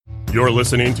You're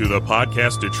listening to the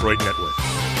Podcast Detroit Network.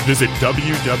 Visit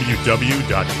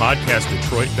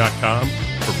www.podcastdetroit.com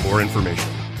for more information.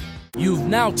 You've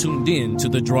now tuned in to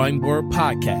the Drawing Board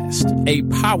Podcast, a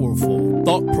powerful,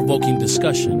 thought-provoking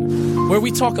discussion where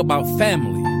we talk about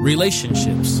family,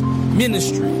 relationships,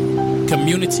 ministry,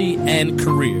 community, and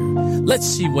career. Let's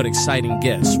see what exciting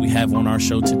guests we have on our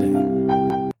show today.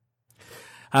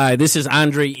 Hi, this is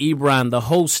Andre Ebron, the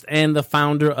host and the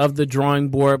founder of the Drawing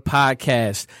Board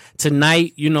Podcast.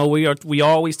 Tonight, we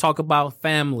always talk about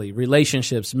family,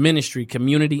 relationships, ministry,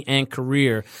 community, and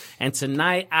career. And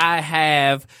tonight I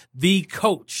have the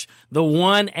coach, the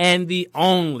one and the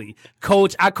only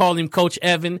coach. I call him Coach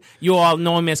Evan. You all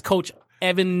know him as Coach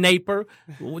Evan Napper,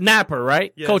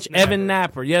 right? Yes, Coach Napper. Evan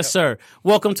Napper. Yes, sir.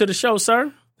 Welcome to the show,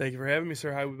 sir. Thank you for having me,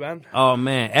 sir. How have we been? Oh,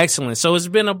 man. Excellent. So it's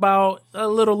been about a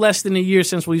little less than a year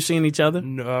since we've seen each other.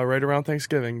 Right around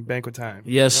Thanksgiving, banquet time.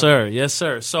 Yes, sir. Yes,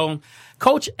 sir. So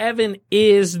Coach Evan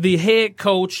is the head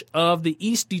coach of the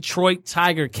East Detroit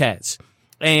Tiger Cats.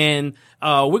 And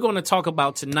we're going to talk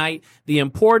about tonight the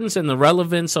importance and the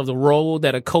relevance of the role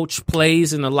that a coach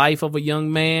plays in the life of a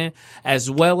young man,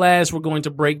 as well as we're going to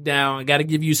break down. I got to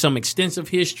give you some extensive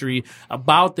history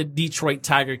about the Detroit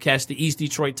Tiger Cats, the East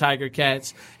Detroit Tiger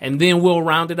Cats, and then we'll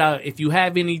round it out. If you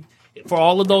have any, for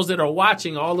all of those that are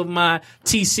watching, all of my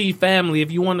TC family, if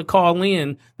you want to call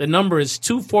in, the number is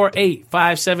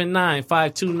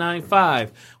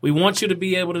 248-579-5295. We want you to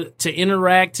be able to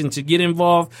interact and to get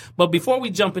involved. But before we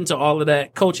jump into all of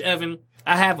that, Coach Evan,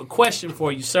 I have a question for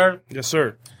you, sir. Yes,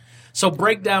 sir. So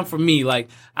break down for me, like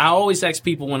I always ask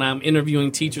people when I'm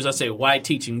interviewing teachers, I say, why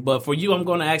teaching? But for you, I'm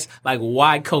going to ask, like,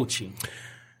 why coaching?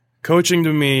 Coaching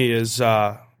to me is,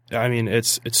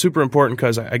 it's super important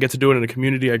because I get to do it in a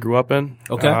community I grew up in.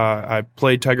 Okay. I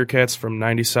played Tiger Cats from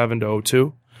 97 to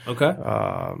 02. Okay.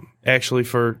 Actually,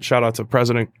 shout out to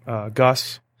President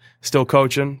Gus, still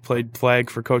coaching, played flag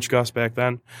for Coach Gus back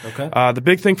then. Okay. The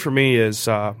big thing for me is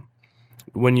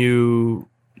when you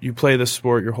play this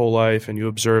sport your whole life and you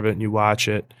observe it and you watch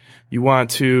it, you want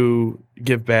to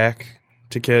give back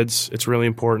to kids. It's really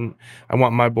important. I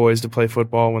want my boys to play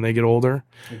football when they get older.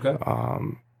 Okay.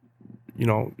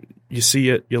 You see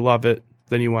it, you love it,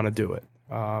 then you want to do it.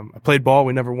 I played ball.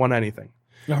 We never won anything.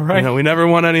 All right. We never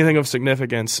won anything of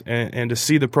significance. And to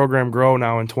see the program grow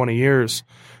now in 20 years,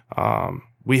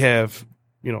 we have,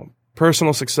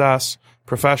 personal success,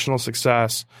 professional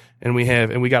success, and we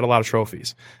got a lot of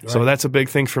trophies. Right. So that's a big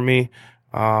thing for me.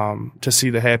 To see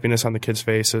the happiness on the kids'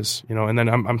 faces, and then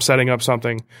I'm setting up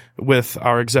something with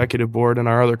our executive board and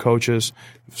our other coaches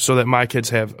so that my kids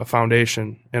have a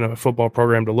foundation and a football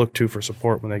program to look to for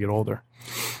support when they get older.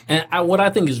 And what I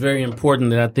think is very important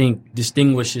that I think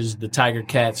distinguishes the Tiger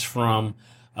Cats from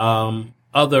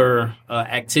other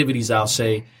activities, I'll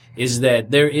say, is that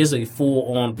there is a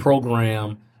full-on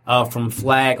program from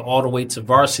flag all the way to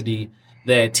varsity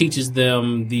that teaches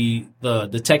them the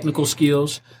technical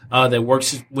skills, that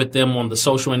works with them on the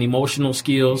social and emotional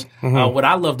skills. Mm-hmm. What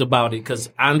I loved about it, because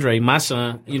Andre, my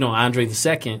son, Andre the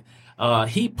second,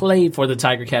 he played for the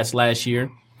Tiger Cats last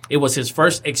year. It was his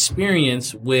first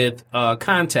experience with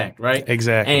contact, right?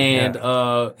 Exactly. And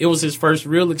it was his first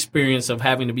real experience of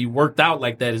having to be worked out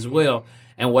like that as well.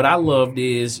 And what I loved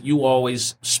is you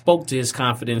always spoke to his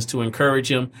confidence to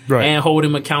encourage him and hold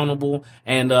him accountable.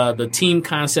 And the team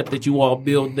concept that you all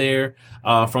build there,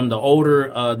 from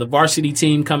the varsity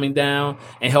team coming down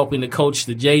and helping to coach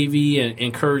the JV and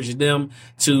encourage them,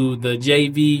 to the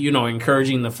JV,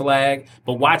 encouraging the flag,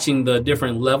 but watching the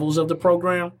different levels of the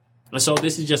program. And so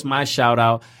this is just my shout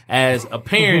out as a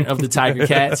parent of the Tiger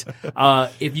Cats.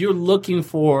 If you're looking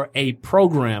for a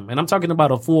program, and I'm talking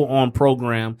about a full on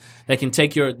program that can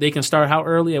they can start how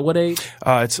early? At what age?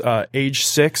 It's age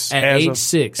 6. At age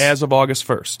 6. As of August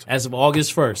 1st. As of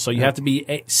August 1st. So you have to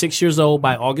be 6 years old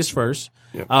by August 1st.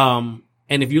 Yep.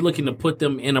 And if you're looking to put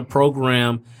them in a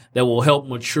program that will help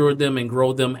mature them and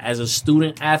grow them as a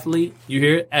student athlete, you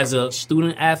hear it? As a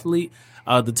student athlete,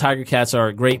 the Tiger Cats are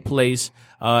a great place.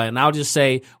 And I'll just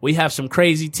say we have some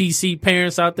crazy TC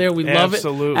parents out there. We love it.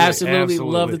 Absolutely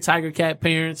love the Tiger Cat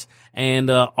parents and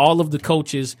all of the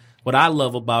coaches. What I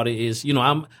love about it is,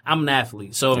 I'm an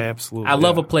athlete, so I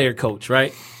love a player coach,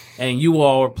 right? And you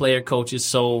all are player coaches,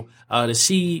 so to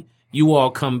see you all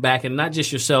come back, and not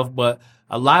just yourself, but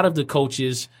a lot of the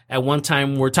coaches at one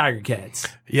time were Tiger Cats.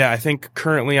 Yeah, I think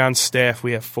currently on staff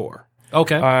we have 4.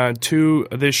 Okay. 2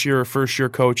 this year are first-year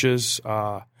coaches.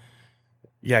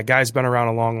 Yeah, guys been around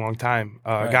a long, long time.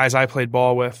 Guys I played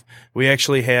ball with. We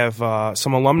actually have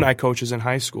some alumni coaches in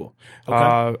high school.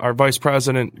 Okay. Our vice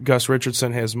president, Gus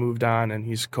Richardson, has moved on, and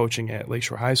he's coaching at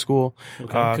Lakeshore High School.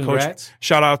 Okay. Congrats.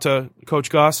 Shout out to Coach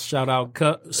Gus. Shout out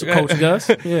Coach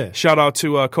Gus. Yeah. Shout out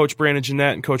to Coach Brandon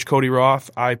Jeanette and Coach Cody Roth.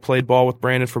 I played ball with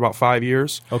Brandon for about 5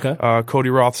 years. Okay. Cody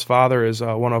Roth's father is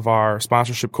one of our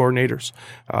sponsorship coordinators.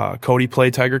 Cody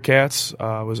played Tiger Cats,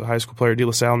 was a high school player at De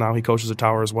La Salle. Now he coaches at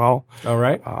Tower as well. All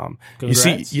right. You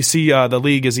see the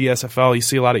league is ESFL. You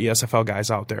see a lot of ESFL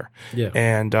guys out there. Yeah.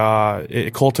 And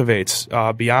it cultivates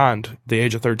beyond the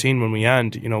age of 13 when we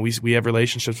end. You know, we have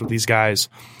relationships with these guys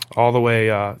all the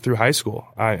way through high school.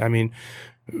 I mean,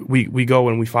 we go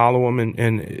and we follow them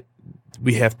and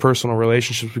we have personal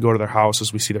relationships. We go to their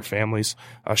houses. We see their families.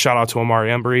 Shout out to Omari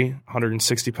Embry,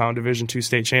 160-pound Division II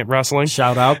state champ wrestling.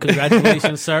 Shout out.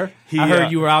 Congratulations, sir. I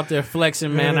heard you were out there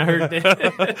flexing, man. I heard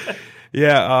that.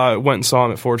 Yeah, went and saw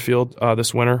him at Ford Field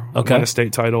this winter. Okay. Won a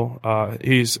state title.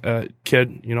 He's a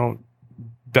kid, you know,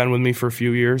 been with me for a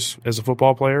few years as a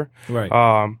football player. Right.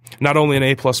 Not only an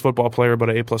A-plus football player, but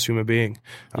an A-plus human being.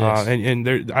 Yes.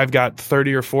 And I've got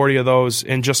 30 or 40 of those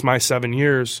in just my 7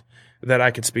 years that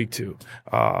I could speak to.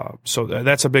 So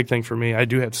that's a big thing for me. I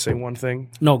do have to say one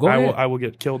thing. No, go ahead. I will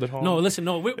get killed at home. No, listen,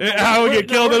 no. I will get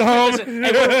killed at home. Listen,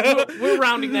 hey, we're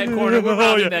rounding that corner. We're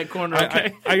rounding that corner,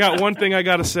 okay? I got one thing I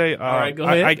got to say. All right, go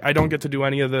ahead. I don't get to do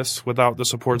any of this without the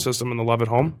support system and the love at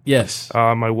home. Yes.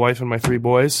 My wife and my 3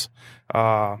 boys,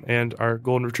 and our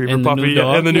golden retriever And the puppy new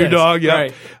dog. and the new Yes, dog. Yeah.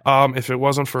 right. If it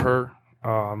wasn't for her,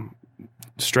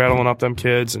 straddling up them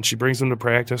kids, and she brings them to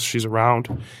practice, she's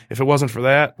around. If it wasn't for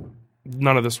that,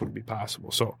 none of this would be possible.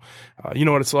 So, you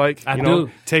know what it's like. I you know,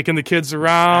 do. taking the kids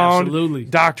around, Absolutely.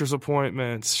 doctor's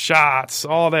appointments, shots,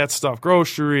 all that stuff,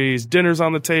 groceries, dinners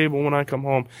on the table when I come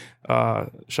home.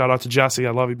 Shout out to Jesse.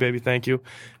 I love you, baby. Thank you.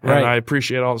 And Right. I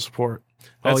appreciate all the support.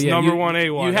 That's yeah, number one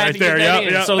A1 You had right to there. get that Yep,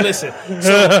 in. yep. So listen,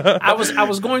 I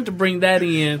was going to bring that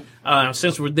in.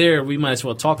 Since we're there, we might as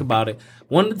well talk about it.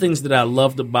 One of the things that I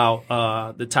loved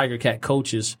about the Tiger Cat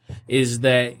coaches is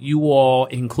that you all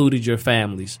included your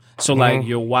families. So like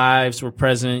your wives were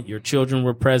present, your children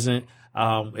were present.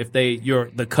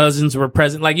 The cousins were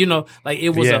present, like, you know, like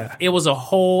it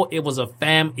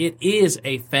is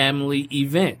a family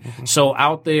event. So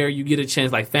out there, you get a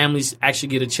chance, like families actually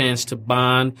get a chance to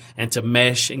bond and to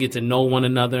mesh and get to know one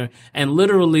another. And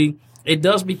literally it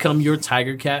does become your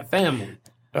Tiger Cat family.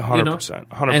 100%.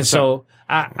 100%. And so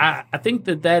I think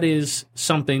that is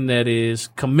something that is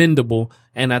commendable.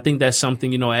 And I think that's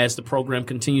something, you know, as the program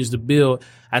continues to build,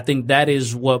 I think that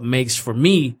is what makes for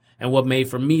me and what made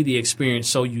for me the experience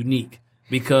so unique.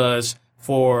 Because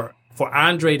for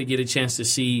Andre to get a chance to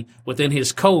see within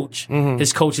his coach,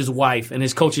 his coach's wife and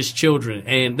his coach's children,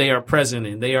 and they are present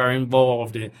and they are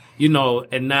involved, and, you know,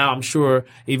 and now I'm sure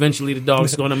eventually the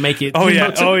dog's going to make it to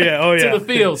the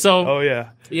field. So,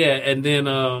 yeah. yeah, and then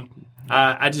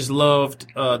I just loved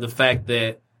the fact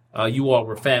that you all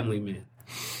were family men.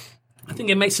 I think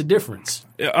it makes a difference.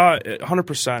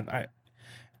 100%.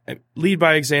 Lead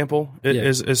by example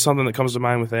is something that comes to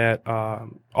mind with that.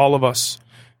 All of us.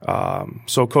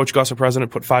 So Coach Gus, our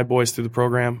president, put 5 boys through the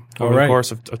program over the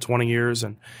course of 20 years.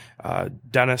 And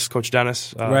Coach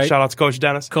Dennis, shout out to Coach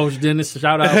Dennis. Coach Dennis,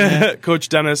 shout out, man. Coach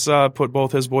Dennis put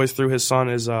both his boys through. His son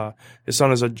is a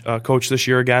coach this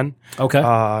year again.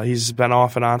 Okay. He's been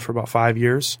off and on for about 5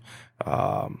 years.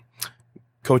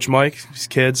 Coach Mike, his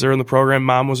kids are in the program.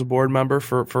 Mom was a board member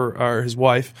his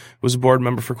wife was a board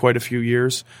member for quite a few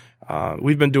years.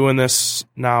 We've been doing this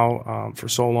now for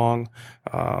so long.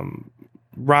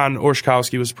 Ron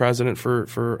Orszkowski was president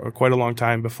for quite a long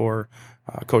time before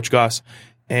Coach Gus,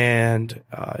 and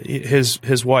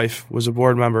his wife was a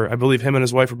board member. I believe him and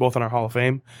his wife are both in our Hall of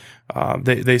Fame.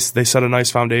 They set a nice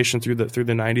foundation through the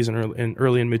 90s and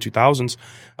early and mid 2000s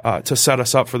to set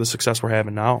us up for the success we're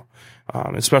having now.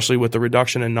 Especially with the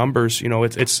reduction in numbers, you know,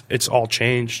 it's all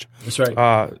changed. That's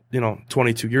right.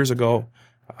 22 years ago,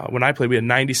 when I played, we had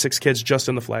 96 kids just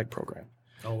in the flag program.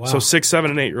 Oh, wow. So 6, 7,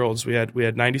 and 8-year-olds, we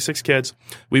had 96 kids.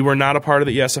 We were not a part of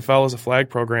the ESFL as a flag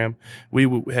program.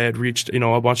 We had reached,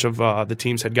 a bunch of the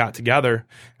teams had got together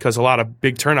because a lot of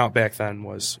big turnout back then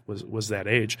was that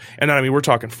age. And then, we're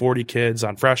talking 40 kids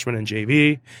on freshman and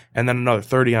JV, and then another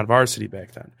 30 on varsity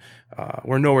back then.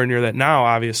 We're nowhere near that now.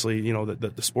 Obviously,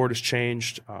 the sport has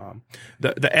changed.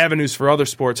 The avenues for other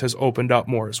sports has opened up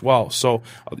more as well. So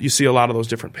you see a lot of those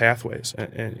different pathways,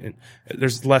 and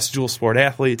there's less dual sport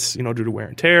athletes, due to wear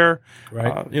and tear.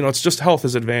 Right. It's just health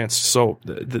has advanced. So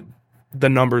the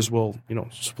numbers will,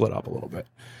 split up a little bit.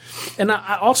 And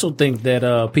I also think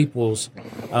that people's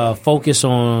focus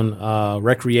on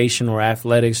recreation or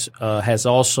athletics has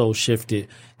also shifted,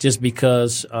 just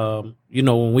because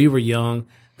when we were young,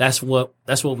 that's what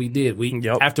we did.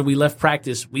 After we left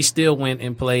practice, we still went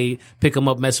and played pick 'em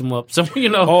up, mess 'em up. So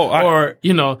something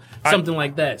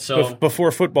like that. So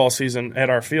before football season at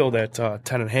our field at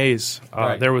Tennant Hayes,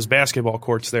 there was basketball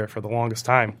courts there for the longest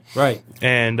time. Right.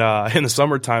 And in the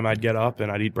summertime, I'd get up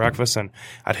and I'd eat breakfast and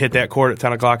I'd hit that court at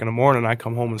 10 o'clock in the morning. I'd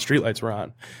come home and the streetlights were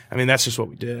on. I mean, that's just what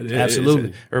we did.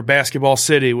 Absolutely. Or Basketball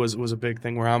City was a big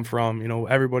thing where I'm from.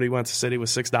 Everybody went to City with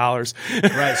 $6.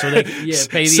 Right. So they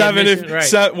pay the admission.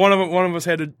 Right. One of us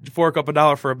had to fork up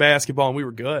 $1 for a basketball, and we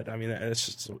were good. I mean,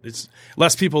 it's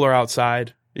less people are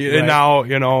outside now,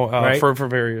 for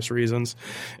various reasons,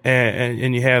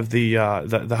 and you have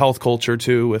the health culture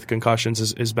too with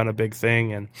concussions has been a big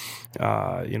thing, and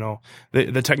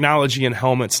the technology in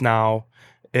helmets now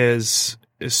is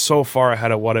so far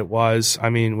ahead of what it was. I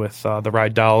mean, with the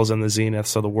Rydells and the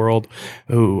Zeniths of the world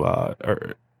who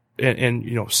are. And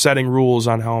setting rules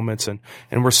on helmets, and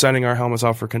we're sending our helmets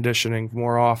out for conditioning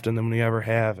more often than we ever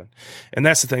have, and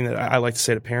that's the thing that I like to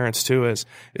say to parents too is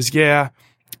it's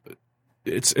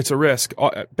a risk.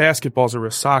 Basketball's a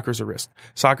risk. Soccer's a risk.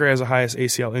 Soccer has the highest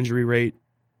ACL injury rate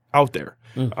out there.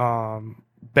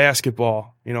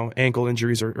 Basketball, ankle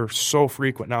injuries are so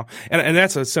frequent now, and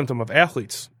that's a symptom of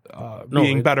athletes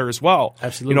being better as well.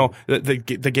 Absolutely.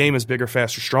 The game is bigger,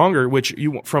 faster, stronger, which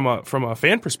you from a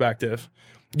fan perspective.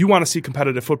 You want to see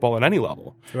competitive football at any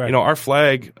level. Right. Our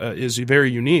flag is very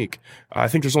unique. I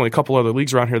think there's only a couple other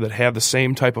leagues around here that have the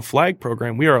same type of flag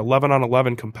program. We are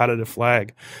 11-on-11 competitive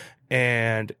flag,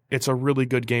 and it's a really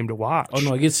good game to watch. Oh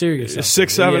no, it gets serious.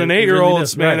 6, 7, and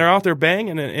 8-year-olds, really man, they're out there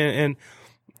banging and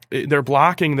they're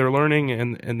blocking, they're learning,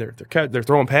 and they're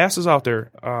throwing passes out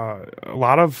there. A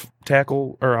lot of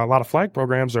flag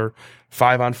programs are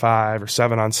 5-on-5 or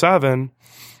 7-on-7.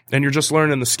 And you're just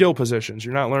learning the skill positions.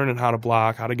 You're not learning how to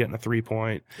block, how to get in a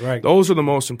 3-point. Right. Those are the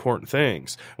most important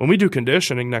things. When we do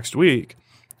conditioning next week,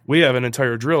 we have an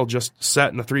entire drill just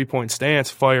set in a 3-point stance,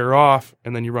 fire off,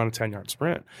 and then you run a 10-yard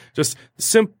sprint. Just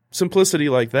simplicity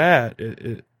like that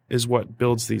is what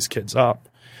builds these kids up,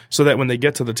 so that when they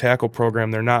get to the tackle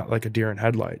program, they're not like a deer in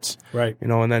headlights. Right.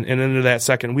 And then into that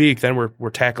second week, then we're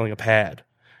tackling a pad,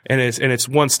 and it's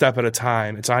one step at a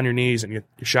time. It's on your knees and you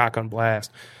shotgun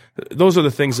blast. Those are the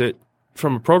things that,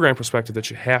 from a program perspective, that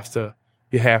you have to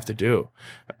do,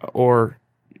 or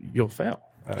you'll fail.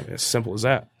 I mean, as simple as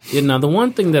that. Yeah. Now,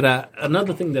 another thing that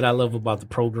I love about the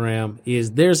program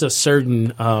is there's a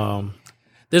certain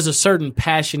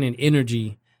passion and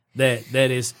energy that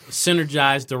is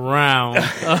synergized around,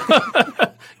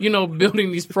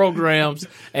 building these programs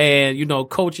and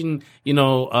coaching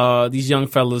these young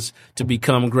fellas to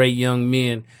become great young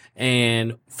men.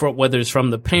 And whether it's from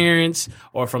the parents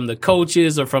or from the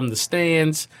coaches or from the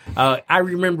stands, I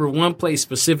remember one place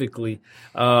specifically.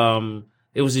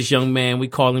 It was this young man. We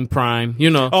call him Prime.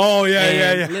 Oh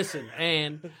yeah. Listen,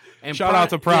 and shout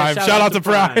out to Prime. Yeah, shout out to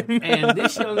Prime. And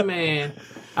this young man,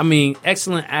 I mean,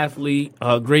 excellent athlete,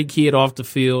 great kid off the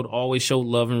field. Always showed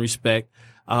love and respect.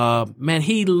 Man,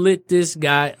 he lit this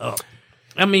guy up.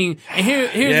 I mean, and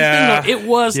here's the thing.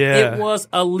 Though. It was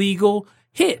a legal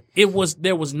hit.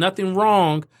 There was nothing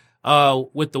wrong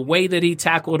with the way that he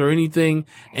tackled or anything.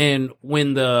 And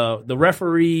when the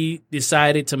referee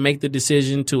decided to make the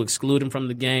decision to exclude him from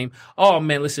the game, oh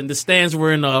man, listen, the stands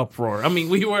were in an uproar. I mean,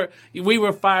 we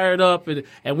were fired up and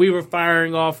we were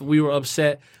firing off and we were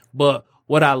upset. But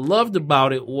what I loved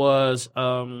about it was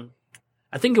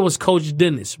I think it was Coach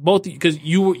Dennis, both because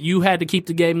you had to keep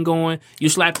the game going. You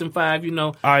slapped him 5,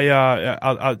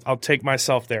 I'll take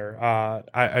myself there.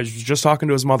 I was just talking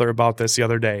to his mother about this the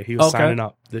other day. He was signing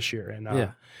up this year,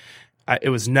 and it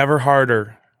was never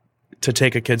harder to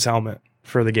take a kid's helmet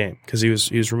for the game because he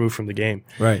was removed from the game.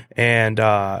 Right. And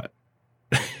I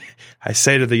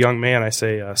say to the young man,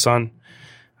 son,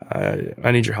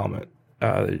 I need your helmet.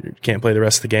 You can't play the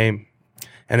rest of the game.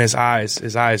 And his eyes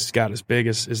got as big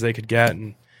as they could get,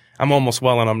 and I'm almost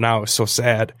welling them now. It's so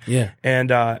sad. Yeah. And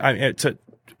to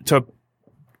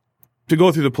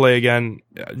go through the play again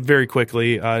very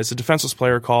quickly, it's a defenseless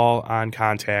player call on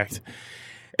contact,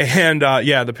 and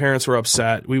the parents were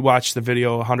upset. We watched the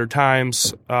video 100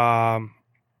 times.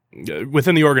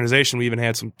 Within the organization, we even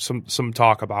had some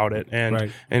talk about it,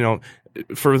 and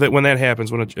when that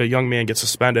happens, when a young man gets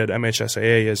suspended,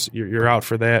 MHSAA is you're out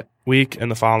for that week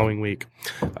and the following week.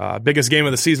 Biggest game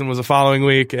of the season was the following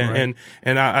week, and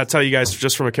I tell you guys,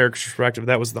 just from a character perspective,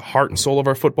 that was the heart and soul of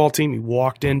our football team. He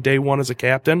walked in day one as a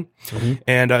captain,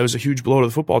 and it was a huge blow to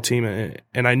the football team,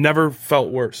 and I never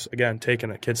felt worse again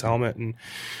taking a kid's helmet. And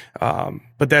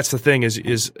but that's the thing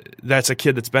is that's a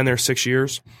kid that's been there 6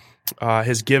 years.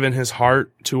 Has given his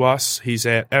heart to us. He's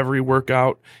at every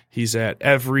workout. He's at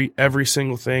every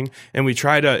single thing. And we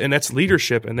try to, and that's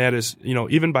leadership. And that is,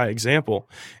 even by example.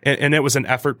 And it was an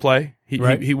effort play.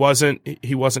 He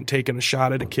wasn't taking a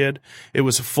shot at a kid. It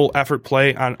was a full effort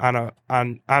play on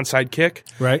onside kick.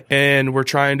 Right. And we're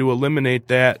trying to eliminate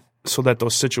that so that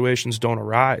those situations don't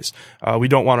arise. We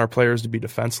don't want our players to be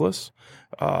defenseless.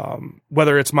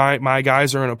 Whether it's my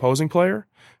guys or an opposing player,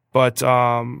 but,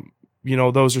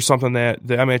 those are something that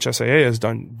the MHSAA has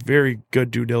done very good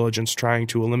due diligence trying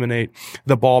to eliminate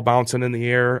the ball bouncing in the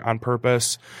air on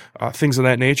purpose, things of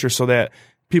that nature so that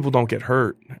people don't get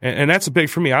hurt. And that's big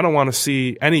for me. I don't want to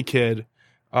see any kid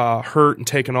hurt and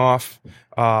taken off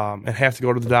and have to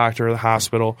go to the doctor or the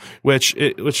hospital, which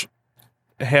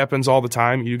happens all the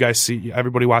time. You guys see,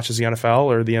 everybody watches the NFL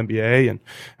or the NBA, and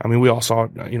I mean, we all saw,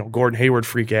 Gordon Hayward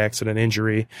freak accident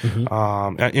injury,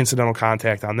 incidental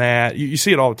contact on that. You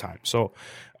see it all the time. So,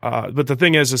 but the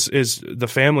thing is the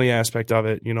family aspect of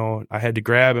it. I had to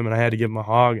grab him and I had to give him a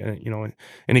hug, and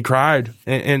and he cried,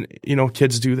 and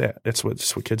kids do that. That's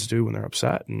what kids do when they're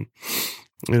upset, and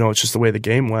it's just the way the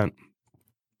game went.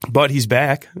 But he's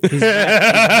back.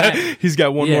 He's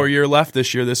got one more year left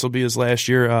this year. This will be his last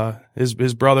year.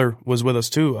 His brother was with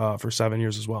us too for 7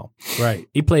 years as well. Right.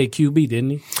 He played QB, didn't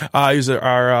he?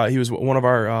 He was one of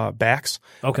our backs.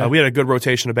 Okay. We had a good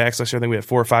rotation of backs last year. I think we had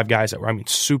 4 or 5 guys that were,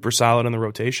 super solid in the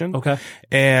rotation. Okay.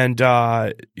 And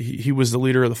he was the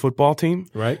leader of the football team.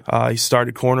 Right. He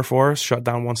started corner for us, shut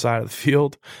down one side of the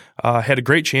field. Had a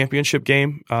great championship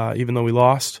game, even though we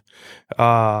lost.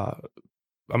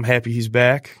 I'm happy he's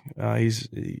back. He's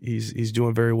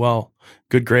doing very well.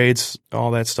 Good grades,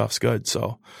 all that stuff's good.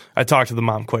 So I talked to the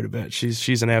mom quite a bit.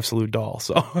 She's an absolute doll.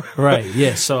 So right,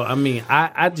 yeah. So I mean,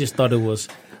 I just thought it was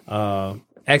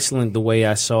excellent the way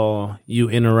I saw you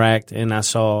interact, and I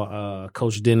saw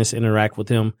Coach Dennis interact with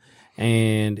him,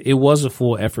 and it was a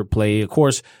full effort play. Of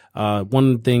course,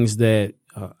 one of the things that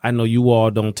I know you all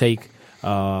don't take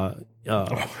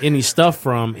any stuff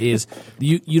from is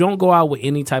you don't go out with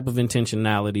any type of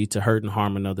intentionality to hurt and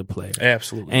harm another player.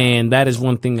 Absolutely. And that is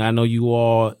one thing I know you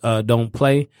all don't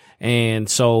play. And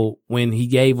so when he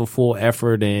gave a full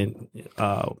effort and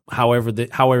however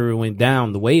it went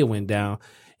down, the way it went down,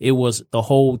 it was the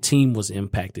whole team was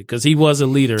impacted because he was a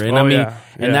leader. And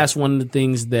and that's one of the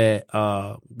things that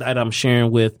that I'm sharing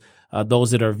with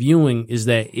those that are viewing is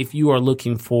that if you are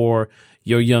looking for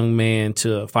your young man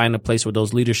to find a place with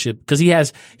those leadership, because he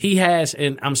has,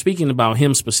 and I'm speaking about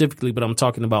him specifically, but I'm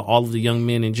talking about all of the young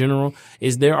men in general,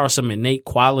 is there are some innate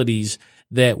qualities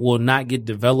that will not get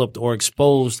developed or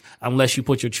exposed unless you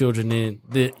put your children in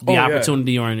the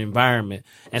opportunity or an environment.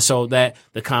 And so that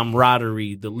the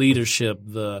camaraderie, the leadership,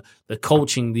 the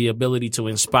coaching, the ability to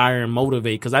inspire and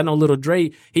motivate. Because I know little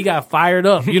Dre, he got fired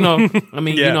up,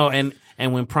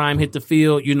 and when Prime hit the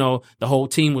field, the whole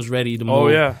team was ready to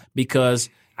move because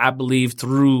I believe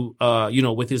through,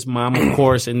 with his mom, of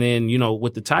course, and then,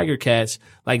 with the Tiger Cats,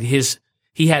 like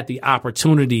he had the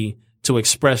opportunity to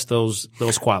express those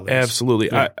qualities. Absolutely.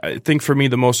 Yeah. I think for me,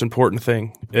 the most important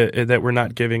thing that we're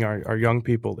not giving our young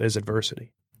people is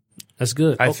adversity. That's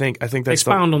good. I think that's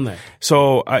expound on that.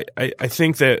 So I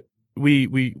think that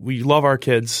we love our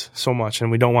kids so much and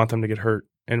we don't want them to get hurt.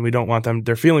 And we don't want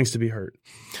their feelings to be hurt.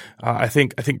 I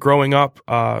think growing up,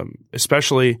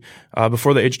 especially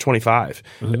before the age of 25,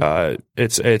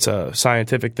 it's a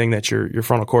scientific thing that your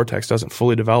frontal cortex doesn't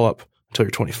fully develop until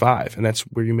you're 25, and that's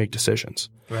where you make decisions.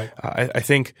 Right. I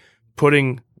think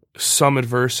putting some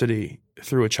adversity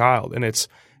through a child, and it's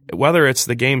whether it's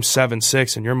the game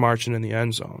 7-6 and you're marching in the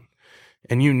end zone,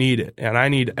 and you need it, and I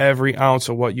need every ounce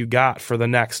of what you got for the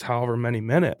next however many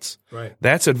minutes. Right.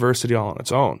 That's adversity all on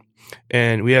its own.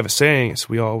 And we have a saying, it's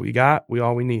we all we got, we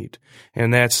all we need.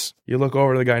 And that's, you look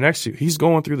over to the guy next to you, he's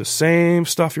going through the same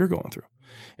stuff you're going through.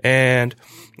 And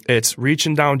it's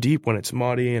reaching down deep when it's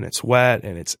muddy and it's wet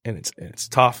and it's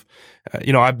tough.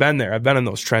 I've been there. I've been in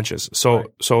those trenches.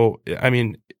 So I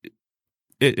mean,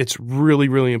 it's really,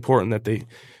 really important that they,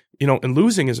 and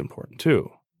losing is important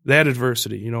too. That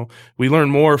adversity, we learn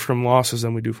more from losses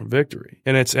than we do from victory.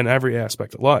 And it's in every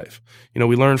aspect of life.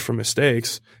 We learn from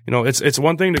mistakes. It's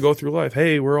one thing to go through life.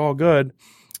 Hey, we're all good.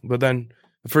 But then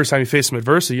the first time you face some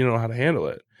adversity, you don't know how to handle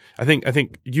it. I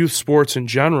think youth sports in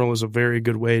general is a very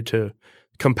good way to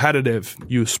competitive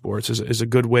youth sports is a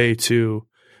good way to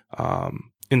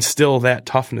instill that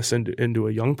toughness into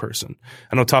a young person.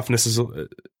 I know toughness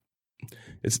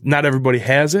it's not everybody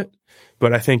has it,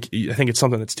 but I think it's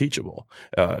something that's teachable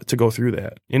to go through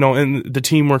that. And the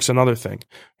teamwork's another thing.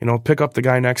 Pick up the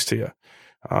guy next to you.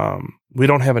 We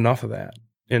don't have enough of that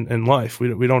in life.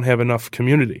 We don't have enough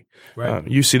community. Right.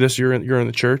 You see this. You're in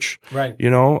the church. Right.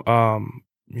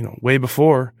 Way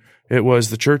before it was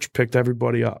the church picked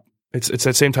everybody up. It's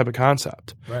that same type of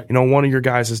concept. Right. One of your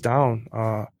guys is down.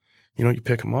 You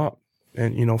pick them up.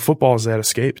 And, football is that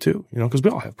escape too, because we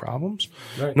all have problems.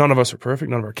 Right. None of us are perfect.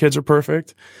 None of our kids are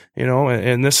perfect,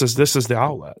 and this is the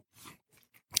outlet.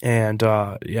 And,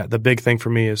 the big thing for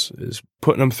me is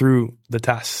putting them through the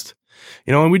test,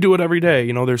 and we do it every day.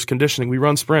 There's conditioning. We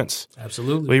run sprints.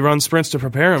 Absolutely. We run sprints to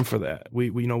prepare them for that. We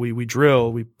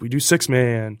drill, we do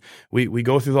 6-man, we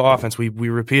go through the offense. We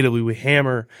repeatedly, we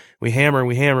hammer. Hey,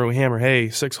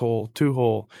 6-hole,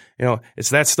 2-hole, it's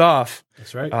that stuff.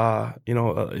 That's right.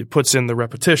 It puts in the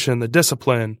repetition, the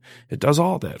discipline. It does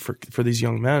all that for these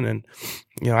young men. And,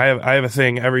 I have a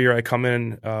thing every year I come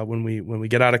in, when we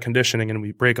get out of conditioning and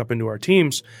we break up into our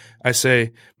teams, I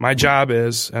say, my job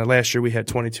is, and last year we had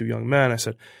 22 young men. I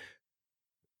said,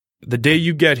 the day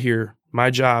you get here, my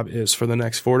job is for the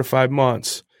next 4 to 5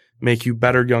 months, make you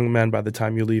better young men by the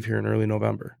time you leave here in early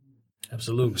November.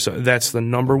 Absolutely. So that's the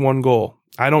number one goal.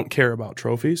 I don't care about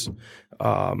trophies.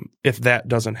 If that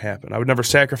doesn't happen, I would never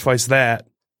sacrifice that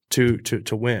to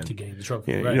win. To gain the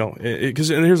trophy. Right. Right. Because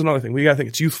and here's another thing. We got to think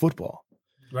it's youth football.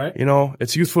 Right.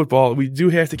 It's youth football. We do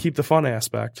have to keep the fun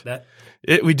aspect.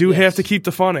 We do have to keep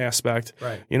the fun aspect.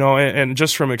 Right. And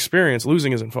just from experience,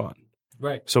 losing isn't fun.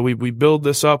 Right. So we build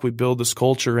this up, we build this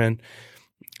culture, and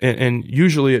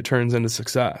usually it turns into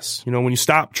success. When you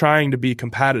stop trying to be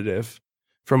competitive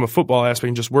from a football aspect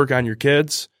and just work on your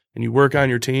kids and you work on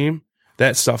your team,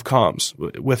 that stuff comes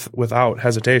without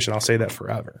hesitation. I'll say that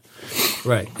forever.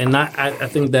 Right. And I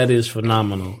think that is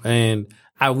phenomenal. And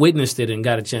I witnessed it and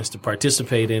got a chance to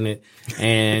participate in it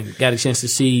and got a chance to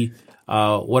see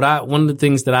one of the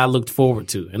things that I looked forward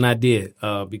to, and I did,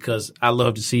 because I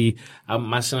love to see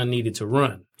my son needed to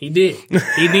run. He did.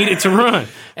 He needed to run.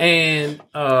 And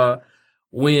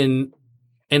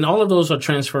and all of those are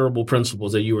transferable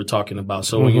principles that you were talking about.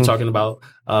 So when you're talking about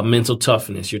mental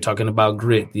toughness, you're talking about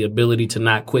grit, the ability to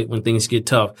not quit when things get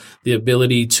tough, the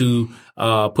ability to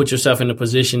put yourself in a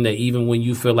position that even when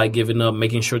you feel like giving up,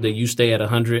 making sure that you stay at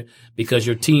 100 because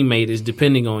your teammate is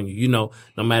depending on you, no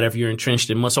matter if you're entrenched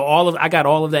in muscle. I got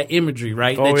all of that imagery,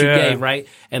 right, that you gave, right,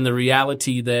 and the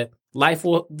reality that life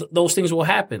those things will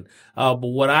happen. But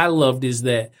what I loved is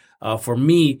that for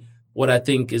me, what I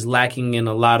think is lacking in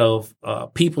a lot of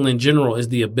people in general is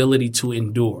the ability to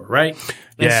endure, right?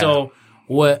 And so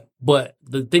but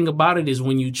the thing about it is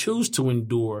when you choose to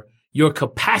endure, your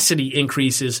capacity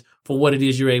increases for what it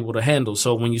is you're able to handle.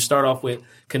 So when you start off with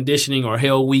conditioning or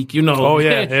hell week, and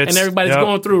everybody's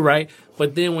going through, right?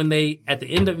 But then when at the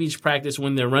end of each practice,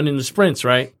 when they're running the sprints,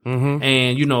 right? Mm-hmm.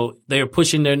 And, they're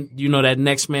pushing their, that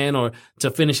next man or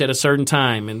to finish at a certain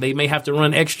time, and they may have to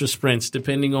run extra sprints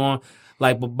depending on,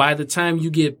 but by the time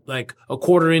you get like a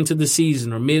quarter into the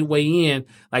season or midway in,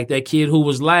 like that kid who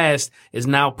was last is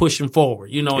now pushing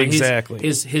forward, exactly.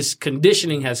 His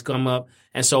conditioning has come up.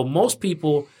 And so most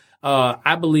people,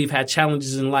 I believe, had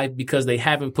challenges in life because they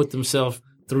haven't put themselves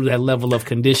through that level of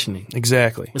conditioning.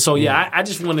 Exactly. And so, I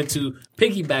just wanted to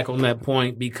piggyback on that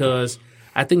point because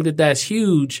I think that that's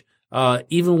huge.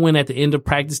 Even when at the end of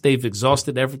practice, they've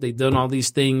exhausted effort, they've done all these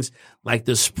things, like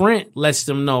the sprint lets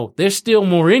them know there's still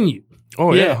more in you.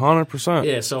 Oh, yeah, 100%.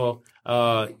 Yeah. So,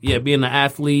 being an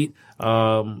athlete,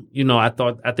 I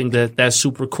think that that's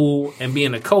super cool. And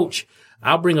being a coach,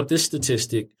 I'll bring up this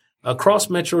statistic. Across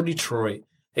Metro Detroit,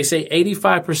 they say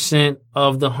 85%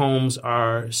 of the homes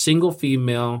are single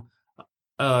female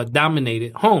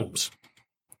dominated homes.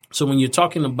 So when you're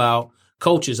talking about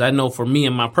coaches, I know for me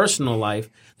in my personal life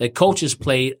that coaches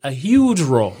played a huge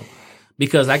role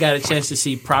because I got a chance to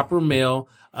see proper male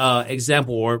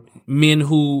example or men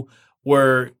who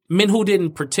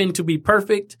didn't pretend to be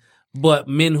perfect, but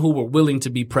men who were willing to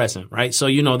be present, right? So,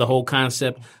 the whole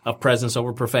concept of presence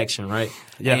over perfection, right?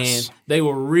 Yes. And they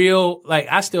were real,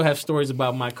 I still have stories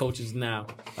about my coaches now.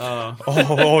 Yeah.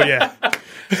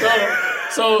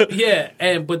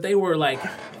 But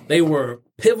they were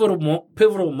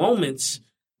pivotal moments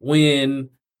when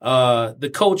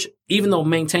the coach, even though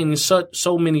maintaining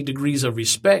so many degrees of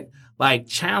respect,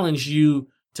 challenged you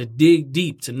to dig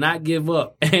deep, to not give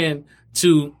up, and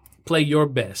to play your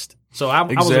best. So I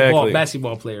was a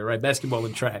basketball player, right? Basketball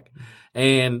and track.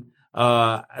 And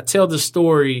I tell the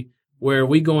story where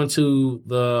we go into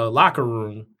the locker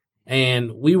room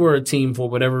and we were a team for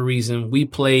whatever reason. We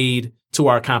played to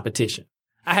our competition.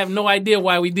 I have no idea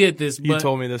why we did this. But you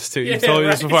told me this too. You told me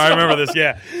this before. I remember this.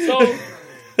 Yeah. So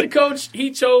the coach,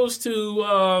 he chose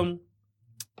to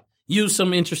use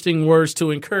some interesting words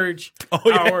to encourage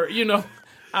our.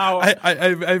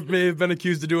 I may have been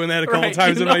accused of doing that a couple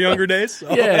times in my younger days.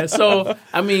 So. Yeah. So,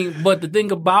 I mean, but the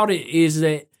thing about it is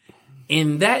that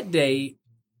in that day,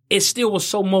 it still was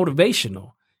so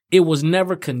motivational. It was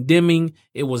never condemning.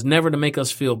 It was never to make us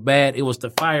feel bad. It was to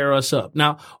fire us up.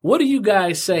 Now, what do you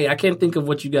guys say? I can't think of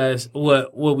what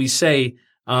we say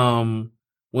when,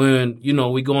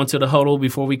 we go into the huddle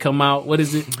before we come out. What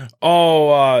is it?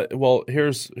 Well,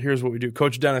 here's what we do.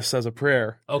 Coach Dennis says a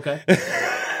prayer. Okay.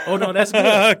 Oh, no, that's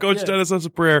good. Coach Dennis says a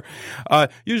prayer.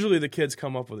 Usually the kids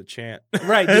come up with a chant.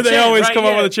 Right. They always come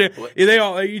up with a chant.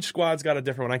 Each squad's got a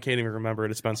different one. I can't even remember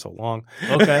it. It's been so long.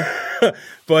 Okay.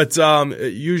 But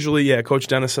usually, Coach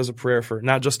Dennis says a prayer for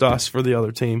not just us, for the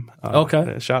other team.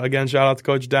 Okay. Shout out to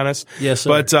Coach Dennis. Yes, sir.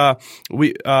 But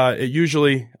we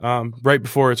usually right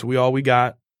before it's we all we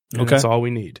got. And that's all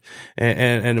we need.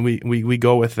 And we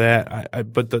go with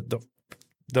that. But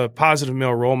the positive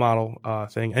male role model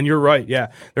thing, and you're right. Yeah,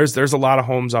 there's a lot of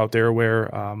homes out there where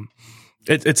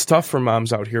it's tough for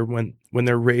moms out here when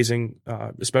they're raising,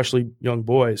 especially young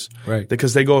boys, right?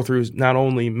 Because they go through not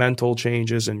only mental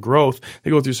changes and growth, they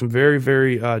go through some very,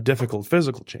 very difficult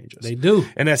physical changes. They do,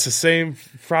 and that's the same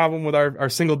problem with our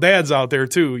single dads out there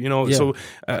too. Yeah. So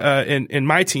in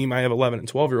my team, I have 11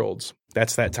 and 12-year-olds.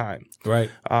 That's that time.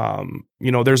 Right.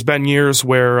 There's been years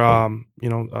where,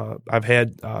 I've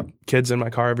had kids in my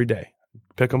car every day.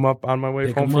 Pick them up on my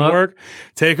way home from work,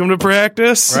 take them to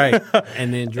practice. Right.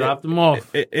 And then drop them off.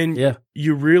 And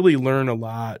you really learn a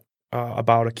lot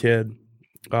about a kid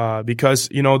because,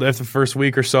 if the first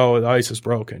week or so the ice is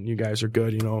broken, you guys are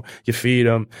good. You feed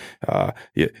them.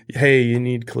 You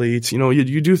need cleats.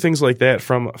 You do things like that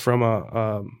from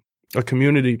a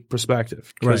community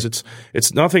perspective, because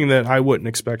it's nothing that I wouldn't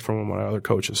expect from one of my other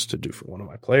coaches to do for one of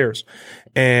my players.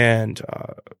 And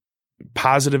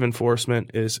positive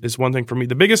enforcement is one thing for me.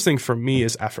 The biggest thing for me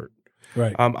is effort.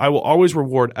 Right. I will always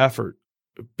reward effort,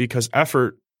 because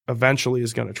effort eventually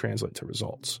is going to translate to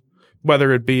results,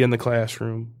 whether it be in the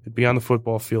classroom, it be on the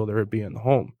football field, or it be in the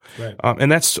home. Right.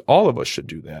 And that's all of us should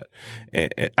do that.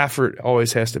 Effort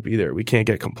always has to be there. We can't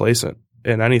get complacent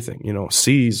in anything.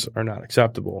 C's are not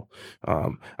acceptable.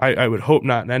 I would hope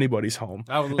not in anybody's home.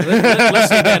 Let's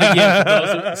say that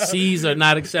again. C's are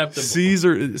not acceptable.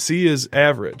 C is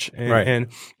average. And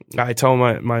I tell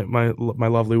my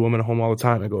lovely woman at home all the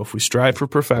time, I go, if we strive for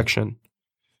perfection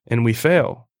and we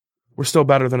fail, we're still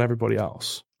better than everybody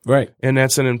else. Right. And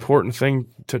that's an important thing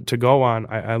to go on.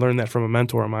 I learned that from a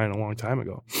mentor of mine a long time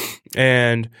ago.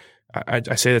 And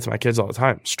I say that to my kids all the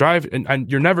time. Strive, and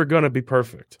you're never going to be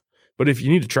perfect. But if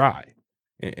you need to try,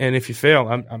 and if you fail,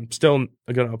 I'm still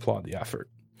going to applaud the effort.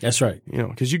 That's right.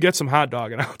 Because you get some hot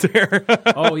dogging out there.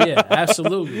 Oh, yeah,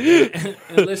 absolutely. And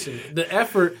listen, the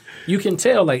effort, you can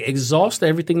tell, exhaust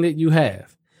everything that you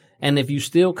have. And if you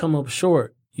still come up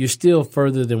short, you're still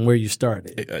further than where you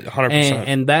started.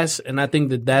 100%. And I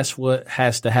think that's what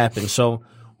has to happen. So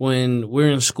when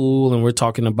we're in school and we're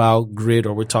talking about grit,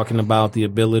 or we're talking about the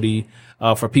ability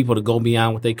for people to go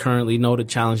beyond what they currently know, to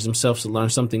challenge themselves, to learn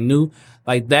something new,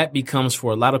 that becomes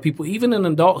for a lot of people, even in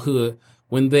adulthood,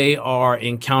 when they are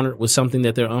encountered with something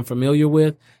that they're unfamiliar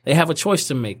with, they have a choice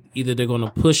to make. Either they're going to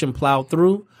push and plow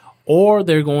through, or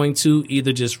they're going to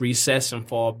either just recess and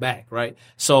fall back, right?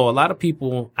 So a lot of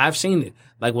people, I've seen it,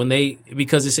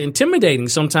 because it's intimidating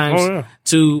sometimes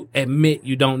to admit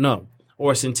you don't know,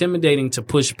 or it's intimidating to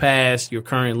push past your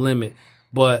current limit.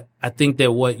 But I think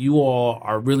that what you all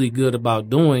are really good about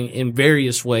doing in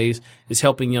various ways is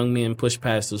helping young men push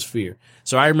past those fear.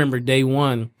 So I remember day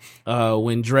one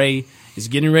when Dre is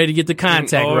getting ready to get the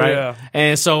contact, right? Yeah.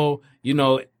 And so,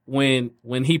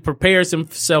 when he prepares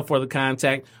himself for the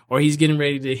contact, or he's getting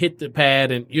ready to hit the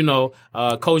pad, and,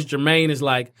 Coach Jermaine is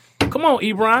like, come on,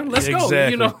 Ebron, let's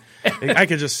go. I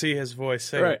could just see his voice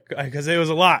say, right, because it was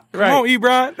a lot. Come on,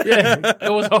 Ebron. Yeah,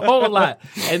 it was a whole lot.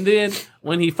 And then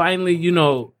when he finally, he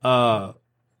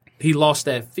lost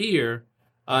that fear,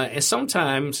 and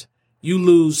sometimes you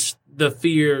lose the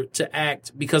fear to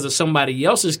act because of somebody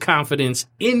else's confidence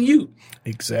in you.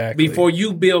 Exactly. Before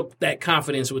you build that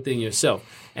confidence within yourself.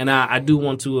 And I do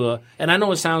want to, and I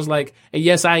know it sounds like, and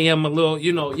yes, I am a little,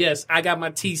 yes, I got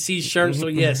my TC shirt, so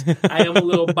yes, I am a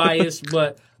little biased,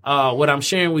 but what I'm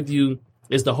sharing with you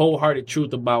is the wholehearted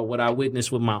truth about what I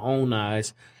witnessed with my own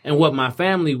eyes and what my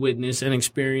family witnessed and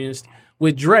experienced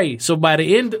with Dre. So by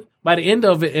the end by the end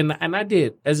of it, and I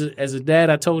did as a dad,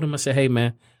 I told him, I said, hey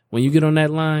man, when you get on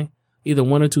that line, either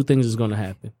one or two things is going to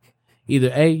happen.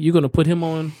 Either A, you're going to put him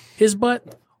on his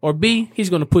butt, or B, he's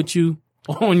going to put you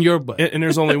on your butt. And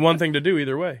there's only one thing to do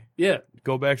either way. Yeah.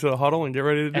 Go back to the huddle and get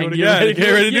ready to do it again.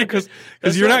 Get ready to do because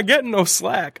you're not getting no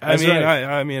slack. I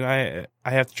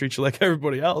have to treat you like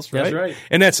everybody else, right? That's right.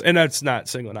 And that's not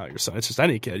singling out your son. It's just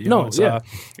any kid. You know?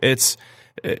 It's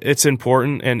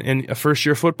important. And a first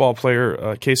year football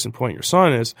player, case in point, your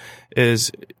son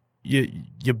is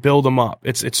you build them up.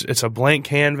 It's a blank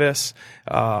canvas,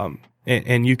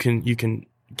 and you can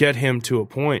get him to a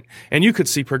point, and you could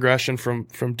see progression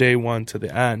from day one to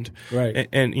the end. Right.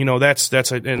 And you know, that's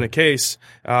in the case,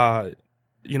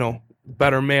 you know,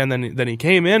 better man than he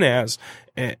came in as.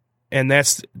 And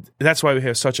that's why we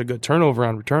have such a good turnover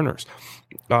on returners.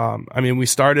 I mean, we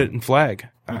started in flag.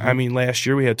 Mm-hmm. I mean, last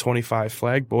year we had 25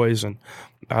 flag boys, and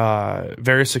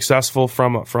very successful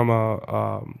from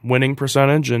a winning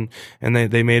percentage, and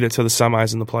they made it to the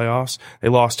semis in the playoffs. They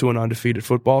lost to an undefeated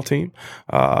football team.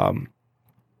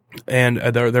 And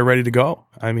they're ready to go.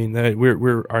 I mean,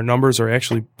 our numbers are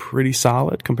actually pretty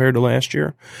solid compared to last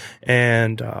year,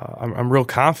 and I'm real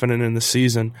confident in the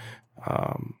season.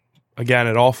 Again,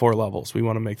 at all 4 levels, we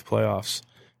want to make the playoffs.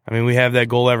 I mean, we have that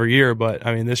goal every year, but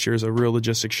I mean, this year is a real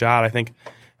logistic shot. I think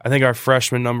our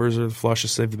freshman numbers are the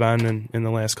flushest they've been in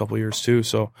the last couple of years too.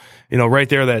 So, you know, right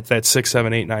there, that 6,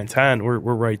 7, 8, 9, 10, we're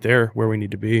right there where we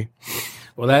need to be.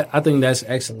 Well, I think that's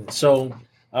excellent. So,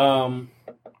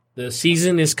 the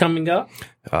season is coming up.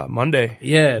 Monday.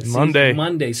 Yeah, Monday.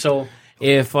 Monday. So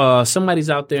if somebody's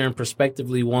out there and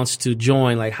prospectively wants to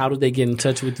join, like, how do they get in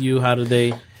touch with you? How do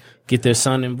they get their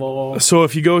son involved? So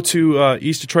if you go to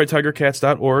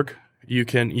EastDetroitTigerCats.org, you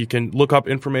can look up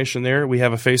information there. We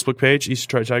have a Facebook page, East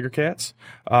Detroit Tiger Cats.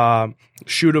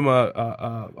 Shoot them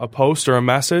a post or a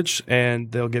message, and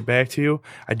they'll get back to you.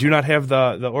 I do not have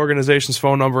the organization's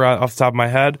phone number off the top of my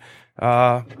head.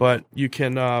 But you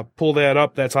can pull that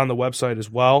up. That's on the website as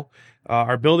well.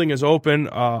 Our building is open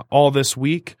all this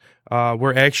week.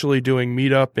 We're actually doing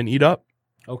meet up and eat up.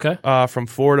 Okay. From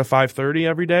 4 to 5:30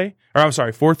 every day. Or I'm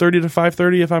sorry, 4:30 to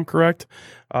 5:30 if I'm correct.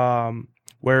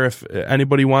 Where if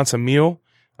anybody wants a meal,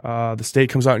 the state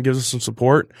comes out and gives us some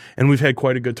support, and we've had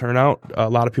quite a good turnout. A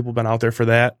lot of people have been out there for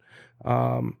that.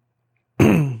 Hold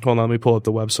on, let me pull up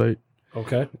the website.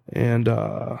 Okay. And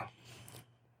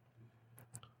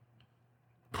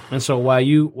so while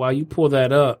you pull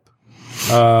that up,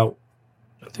 I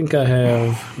think I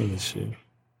have. Let me see.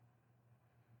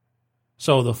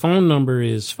 So the phone number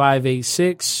is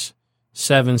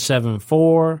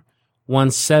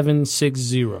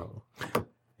 586-774-1760.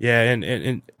 Yeah,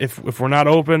 and if we're not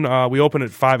open, we open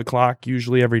at 5:00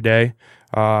 usually every day.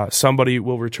 Somebody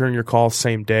will return your call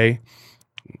same day.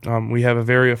 We have a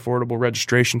very affordable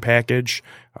registration package.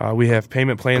 We have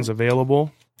payment plans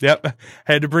available. Yep,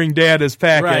 had to bring Dad his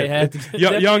packet. Right,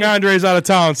 young Andre's out of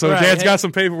town, so right, Dad's got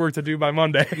some paperwork to do by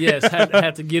Monday. Yes,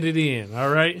 had to get it in. All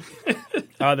right.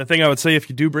 The thing I would say, if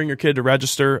you do bring your kid to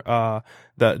register,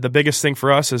 the biggest thing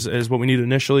for us is what we need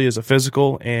initially is a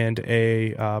physical and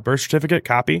a birth certificate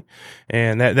copy,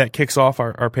 and that kicks off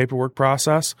our paperwork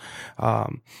process.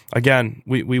 Again,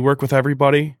 we work with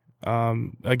everybody.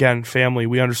 Again, family,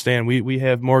 we understand we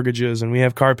have mortgages and we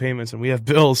have car payments and we have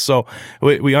bills. So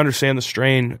we understand the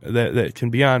strain that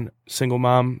can be on single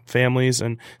mom families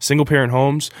and single parent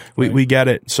homes. We get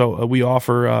it. So we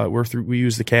offer, we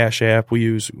use the Cash App.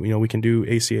 We can do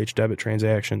ACH debit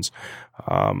transactions.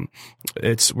 We're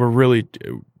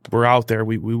out there.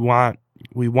 We want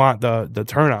the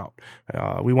turnout.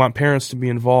 We want parents to be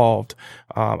involved.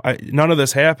 None of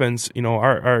this happens.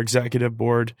 Our executive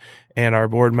board and our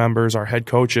board members, our head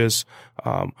coaches,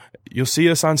 you'll see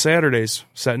us on Saturdays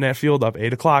setting that field up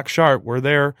 8:00 sharp. We're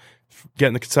there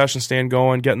getting the concession stand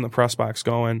going, getting the press box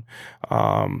going.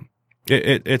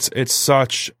 It's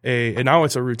such and now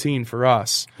it's a routine for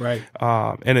us. Right.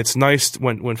 And it's nice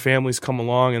when families come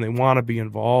along and they want to be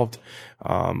involved.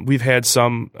 We've had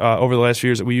some, over the last few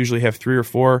years that we usually have 3 or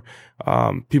 4,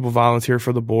 people volunteer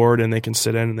for the board and they can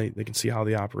sit in and they can see how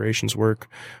the operations work.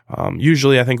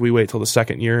 Usually I think we wait till the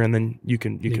second year and then you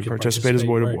can participate as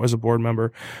a board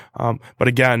member. But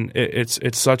again,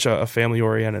 it's such a family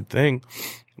oriented thing.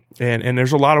 And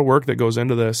there's a lot of work that goes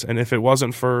into this. And if it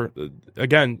wasn't for,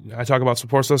 again, I talk about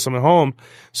support system at home,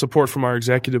 support from our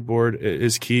executive board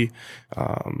is key.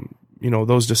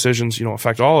 Those decisions,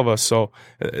 affect all of us. So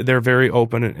they're very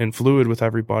open and fluid with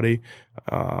everybody.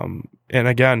 And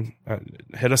again,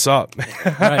 hit us up.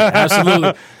 Right,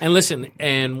 absolutely. And listen,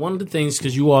 and one of the things,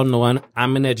 because you all know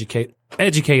I'm an educator,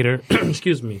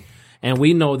 excuse me, and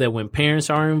we know that when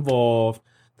parents are involved,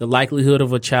 the likelihood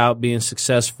of a child being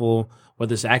successful,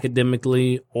 whether it's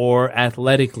academically or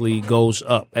athletically, goes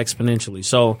up exponentially.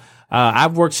 So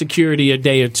I've worked security a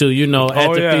day or two,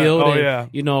 at the field.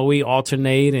 And, we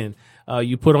alternate, and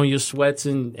you put on your sweats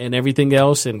and everything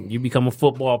else, and you become a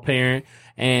football parent.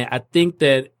 And I think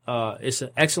that it's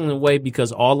an excellent way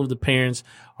because all of the parents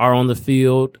are on the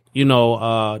field,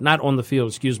 not on the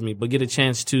field, but get a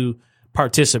chance to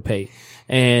participate.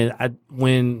 And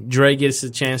when Dre gets a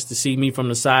chance to see me from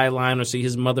the sideline or see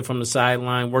his mother from the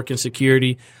sideline working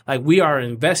security, like, we are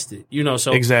invested,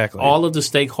 so exactly. All of the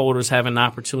stakeholders have an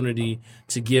opportunity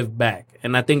to give back.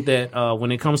 And I think that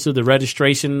when it comes to the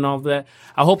registration and all of that,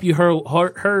 I hope you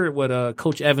heard what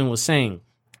Coach Evan was saying.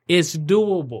 It's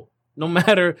doable. No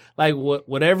matter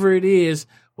whatever it is,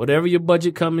 whatever your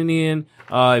budget coming in,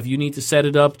 if you need to set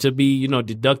it up to be,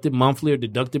 deducted monthly or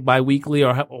deducted biweekly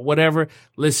or whatever,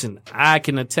 listen, I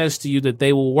can attest to you that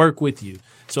they will work with you.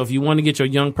 So if you want to get your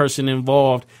young person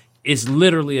involved, it's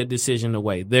literally a decision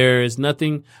away. There is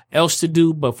nothing else to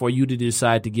do but for you to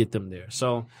decide to get them there.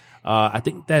 So I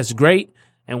think that's great.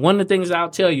 And one of the things I'll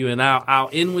tell you, and I'll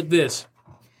end with this,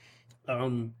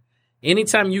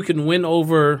 anytime you can win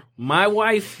over my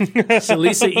wife,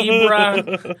 Shalisa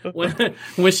Ibra,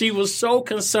 when she was so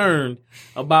concerned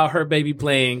about her baby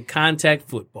playing contact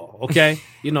football, okay?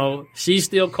 She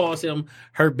still calls him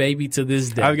her baby to this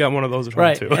day. I've got one of those at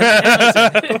home, too.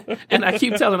 And I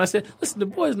keep telling her, I said, listen, the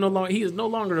boy is he is no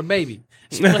longer a baby.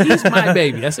 She said, well, he's my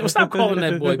baby. I said, well, stop calling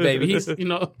that boy baby. He's,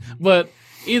 but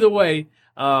either way,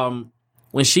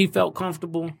 when she felt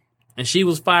comfortable, and she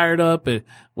was fired up, and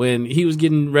when he was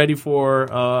getting ready for,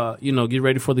 getting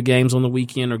ready for the games on the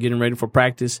weekend or getting ready for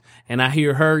practice, and I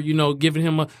hear her, giving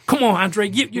him come on, Andre,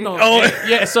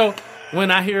 yeah. So when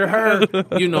I hear her,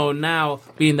 now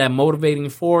being that motivating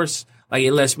force, like,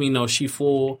 it lets me know she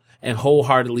full and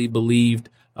wholeheartedly believed,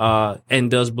 and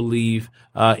does believe,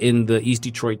 in the East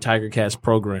Detroit Tiger Cats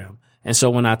program. And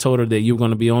so when I told her that you were going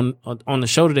to be on the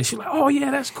show today, she's like, "Oh yeah,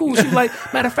 that's cool." She's like,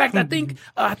 "Matter of fact, I think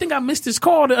I missed this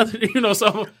call the other,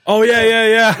 so." Oh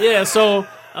yeah. Yeah. So,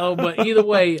 but either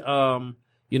way,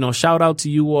 shout out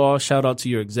to you all, shout out to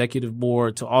your executive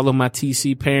board, to all of my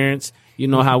TC parents. You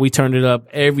know how we turned it up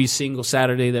every single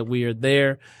Saturday that we are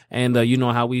there, and you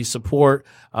know how we support.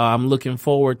 I'm looking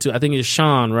forward to. I think it's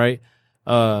Sean, right?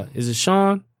 Is it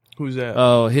Sean? Who's that?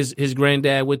 Oh, his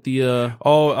granddad with the.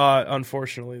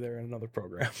 Unfortunately, they're in another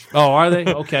program. Oh, are they?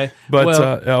 Okay,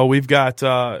 but we've got.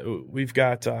 I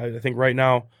think right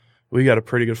now we got a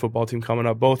pretty good football team coming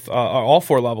up. Both all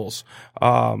four levels.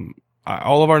 All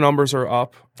of our numbers are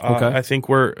up. Okay. I think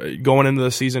we're going into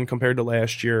the season compared to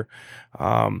last year.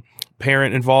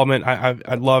 Parent involvement.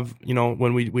 I love,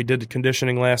 when we did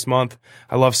conditioning last month,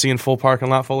 I love seeing full parking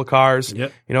lot full of cars.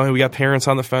 Yep. We got parents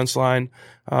on the fence line.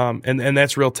 And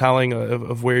that's real telling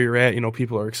of where you're at.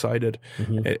 People are excited.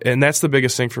 Mm-hmm. And that's the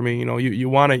biggest thing for me. You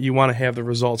want to have the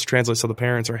results translate so the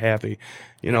parents are happy.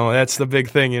 That's the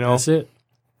big thing, That's it.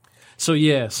 So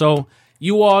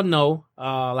you all know,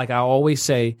 like I always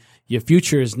say, your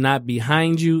future is not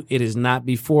behind you. It is not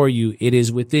before you. It is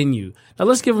within you. Now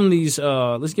let's give them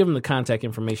the contact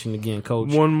information again,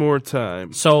 Coach. One more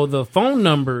time. So the phone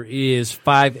number is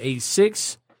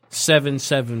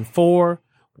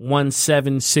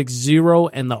 586-774-1760,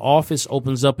 and the office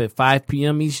opens up at 5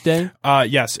 p.m. each day.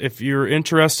 Yes. If you're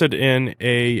interested in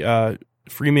a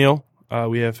free meal,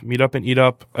 we have Meet Up and Eat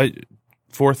Up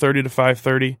 4:30 to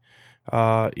 5:30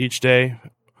 each day,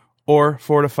 or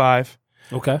 4 to 5.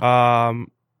 Okay.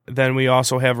 Then we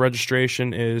also have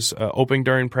registration is open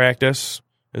during practice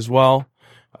as well.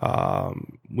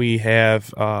 We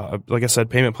have, like I said,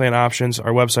 payment plan options.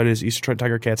 Our website is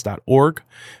eastdetroittigercats.org.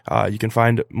 You can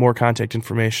find more contact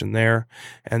information there.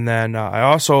 And then I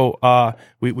also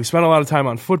we spent a lot of time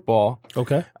on football.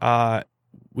 Okay.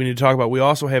 We need to talk about. We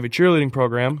also have a cheerleading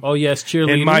program. Oh yes,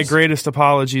 cheerleading. And my greatest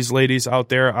apologies, ladies out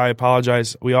there. I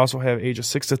apologize. We also have ages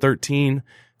 6 to 13.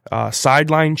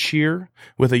 Sideline cheer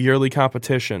with a yearly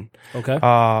competition. Okay.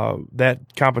 That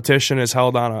competition is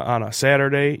held on a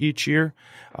Saturday each year.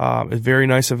 A very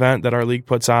nice event that our league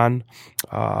puts on.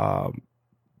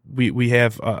 We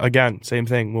have again, same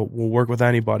thing. We'll work with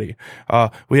anybody.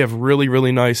 We have really,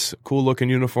 really nice, cool looking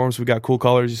uniforms. We got cool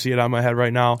colors. You see it on my head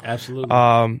right now.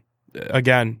 Absolutely.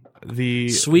 Again, the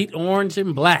sweet orange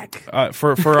and black.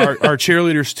 For our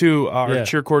cheerleaders too, our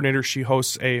cheer coordinator, she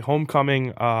hosts a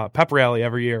homecoming pep rally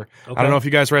every year. Okay. I don't know if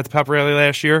you guys were at the pep rally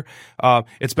last year.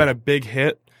 It's been a big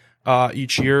hit.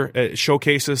 each year. It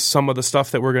showcases some of the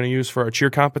stuff that we're going to use for our cheer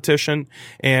competition,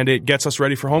 and it gets us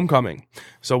ready for homecoming.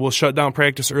 So we'll shut down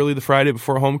practice early the Friday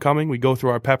before homecoming. We go through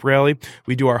our pep rally.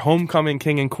 We do our homecoming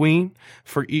king and queen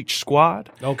for each squad.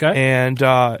 Okay. And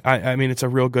I mean, it's a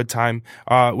real good time.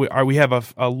 We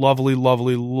have a lovely,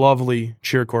 lovely, lovely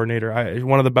cheer coordinator.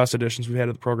 One of the best additions we've had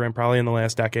to the program probably in the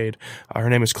last decade. Her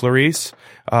name is Clarice.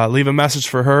 Leave a message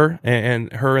for her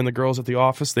and her and the girls at the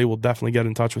office. They will definitely get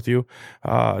in touch with you.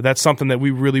 That's something that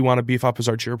we really want to beef up as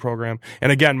our cheer program.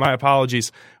 And again, my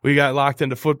apologies. We got locked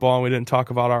into football and we didn't talk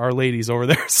about our ladies over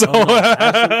there. So oh,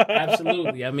 no,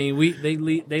 absolutely. I mean,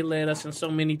 they led us in so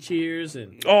many cheers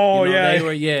and they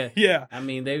were yeah. I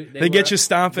mean, they get you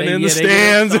stomping in the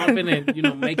stands, stomping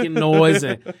and making noise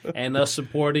and us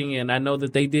supporting. And I know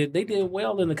that they did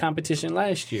well in the competition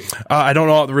last year. I don't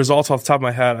know the results off the top of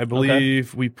my head. I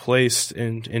believe we placed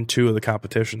in 2 of the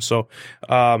competitions. So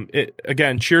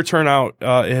again, cheer turnout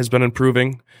has been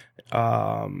improving.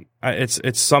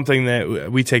 It's something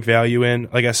that we take value in.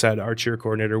 Like I said, our cheer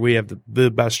coordinator, we have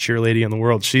the best cheer lady in the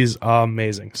world. She's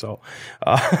amazing. So,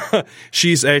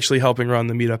 she's actually helping run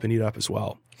the Meet Up and Eat Up as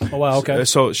well. Oh, wow. Okay.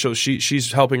 So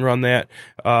she's helping run that.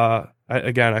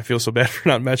 Again, I feel so bad for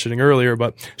not mentioning earlier,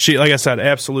 but she, like I said,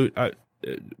 absolute,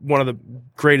 one of the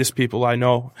greatest people I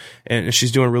know, and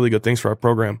she's doing really good things for our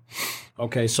program.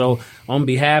 Okay, so on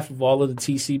behalf of all of the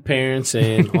TC parents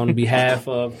and on behalf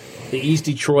of the East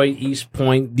Detroit, East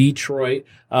Point, Detroit,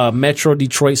 Metro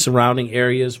Detroit surrounding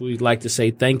areas, we'd like to say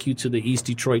thank you to the East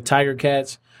Detroit Tiger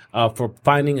Cats for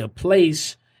finding a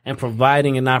place and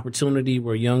providing an opportunity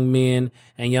where young men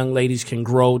and young ladies can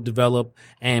grow, develop,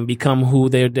 and become who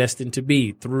they're destined to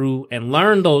be through and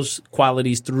learn those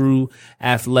qualities through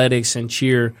athletics and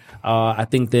cheer. I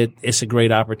think that it's a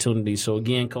great opportunity. So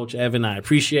again, Coach Evan, I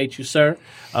appreciate you, sir.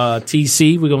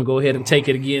 TC, we're going to go ahead and take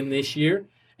it again this year.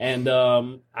 And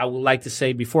I would like to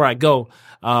say before I go,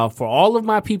 for all of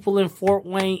my people in Fort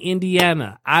Wayne,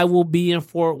 Indiana, I will be in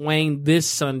Fort Wayne this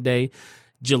Sunday,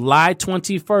 July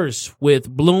 21st with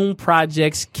Bloom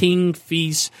Project's King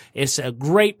Feast. It's a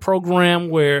great program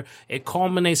where it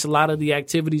culminates a lot of the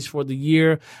activities for the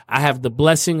year. I have the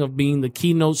blessing of being the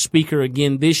keynote speaker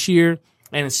again this year.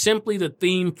 And simply the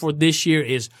theme for this year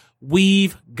is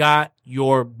We've Got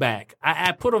Your Back.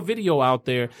 I put a video out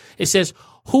there. It says,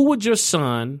 who would your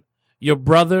son, your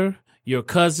brother, your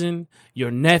cousin,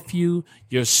 your nephew,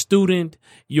 your student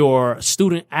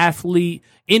athlete,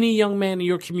 any young man in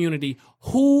your community,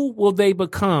 who will they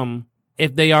become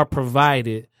if they are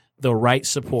provided the right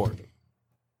support?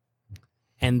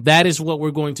 And that is what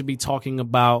we're going to be talking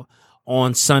about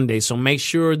on Sunday. So make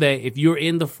sure that if you're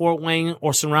in the Fort Wayne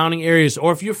or surrounding areas,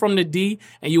 or if you're from the D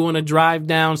and you want to drive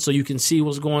down so you can see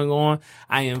what's going on,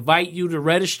 I invite you to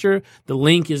register. The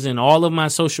link is in all of my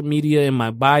social media in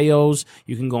my bios.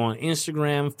 You can go on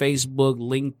Instagram, Facebook,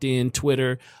 LinkedIn,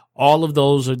 Twitter. All of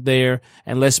those are there,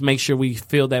 and let's make sure we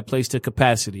fill that place to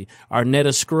capacity. Our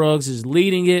Netta Scruggs is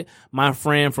leading it, my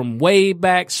friend from way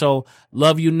back. So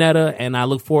love you, Netta, and I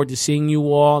look forward to seeing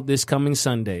you all this coming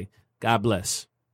Sunday. God bless.